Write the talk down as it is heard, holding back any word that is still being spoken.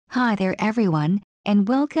Hi there everyone, and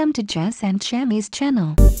welcome to Jess and Chammy's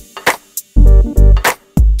channel.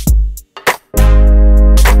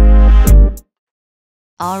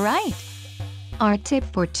 Alright! Our tip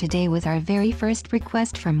for today was our very first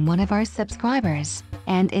request from one of our subscribers,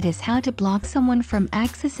 and it is how to block someone from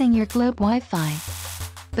accessing your Globe Wi-Fi.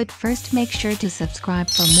 But first make sure to subscribe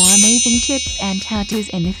for more amazing tips and how-tos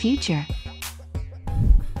in the future.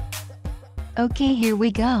 Okay, here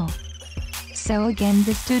we go. So again,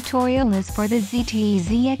 this tutorial is for the ZTE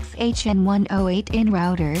ZXHN 108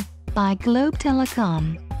 router by Globe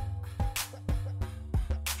Telecom.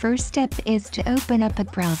 First step is to open up a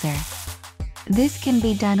browser. This can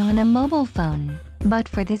be done on a mobile phone, but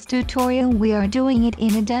for this tutorial we are doing it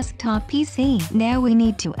in a desktop PC. Now we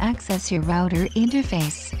need to access your router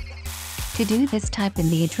interface. To do this, type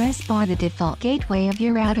in the address bar the default gateway of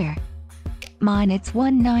your router. Mine it's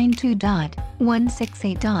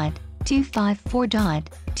 192.168.254.254.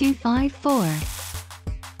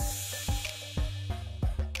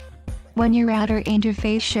 When your router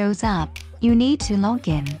interface shows up, you need to log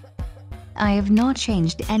in. I have not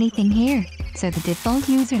changed anything here, so the default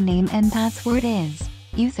username and password is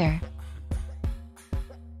user.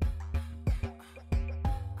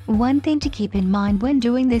 One thing to keep in mind when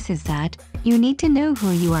doing this is that you need to know who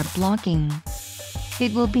you are blocking.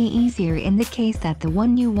 It will be easier in the case that the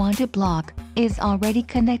one you want to block is already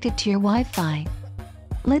connected to your Wi-Fi.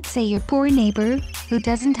 Let's say your poor neighbor who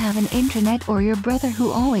doesn't have an internet, or your brother who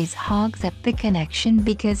always hogs up the connection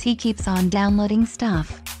because he keeps on downloading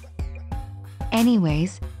stuff.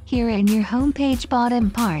 Anyways, here in your homepage bottom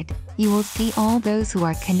part, you will see all those who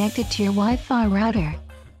are connected to your Wi-Fi router.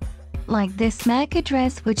 Like this MAC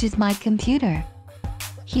address, which is my computer.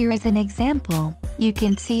 Here is an example. You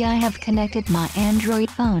can see I have connected my Android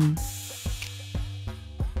phone.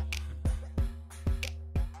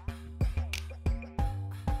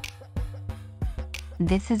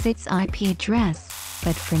 This is its IP address,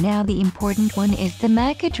 but for now the important one is the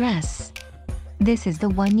MAC address. This is the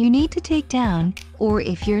one you need to take down, or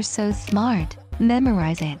if you're so smart,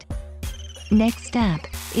 memorize it. Next step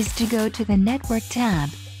is to go to the Network tab,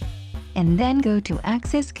 and then go to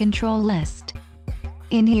Access Control List.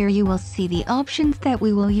 In here you will see the options that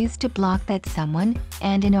we will use to block that someone,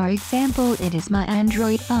 and in our example it is my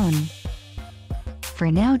Android phone. For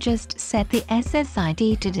now just set the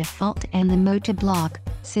SSID to default and the mode to block,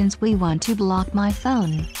 since we want to block my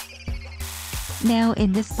phone. Now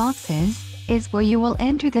in this boxes is where you will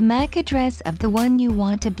enter the MAC address of the one you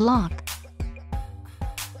want to block.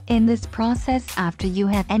 In this process, after you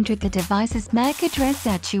have entered the device's MAC address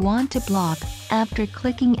that you want to block, after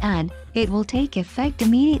clicking Add, it will take effect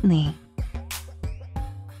immediately.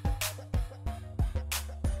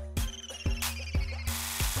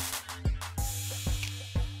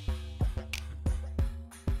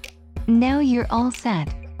 Now you're all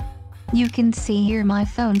set. You can see here my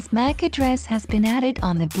phone's MAC address has been added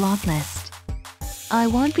on the block list. I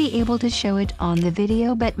won't be able to show it on the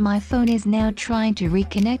video, but my phone is now trying to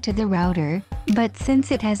reconnect to the router, but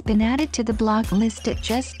since it has been added to the block list it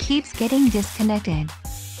just keeps getting disconnected.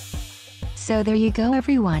 So there you go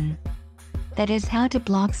everyone. That is how to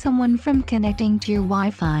block someone from connecting to your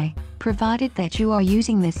Wi-Fi, provided that you are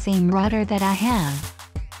using the same router that I have.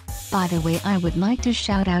 By the way, I would like to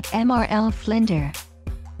shout out MRL Flinder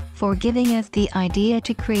for giving us the idea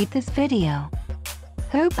to create this video.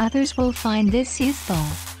 Hope others will find this useful.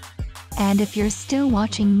 And if you're still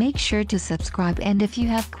watching, make sure to subscribe, and if you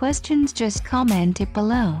have questions just comment it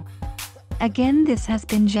below. Again, this has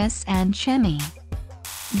been Jess and Chemmy.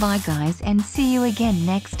 Bye guys, and see you again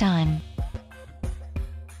next time.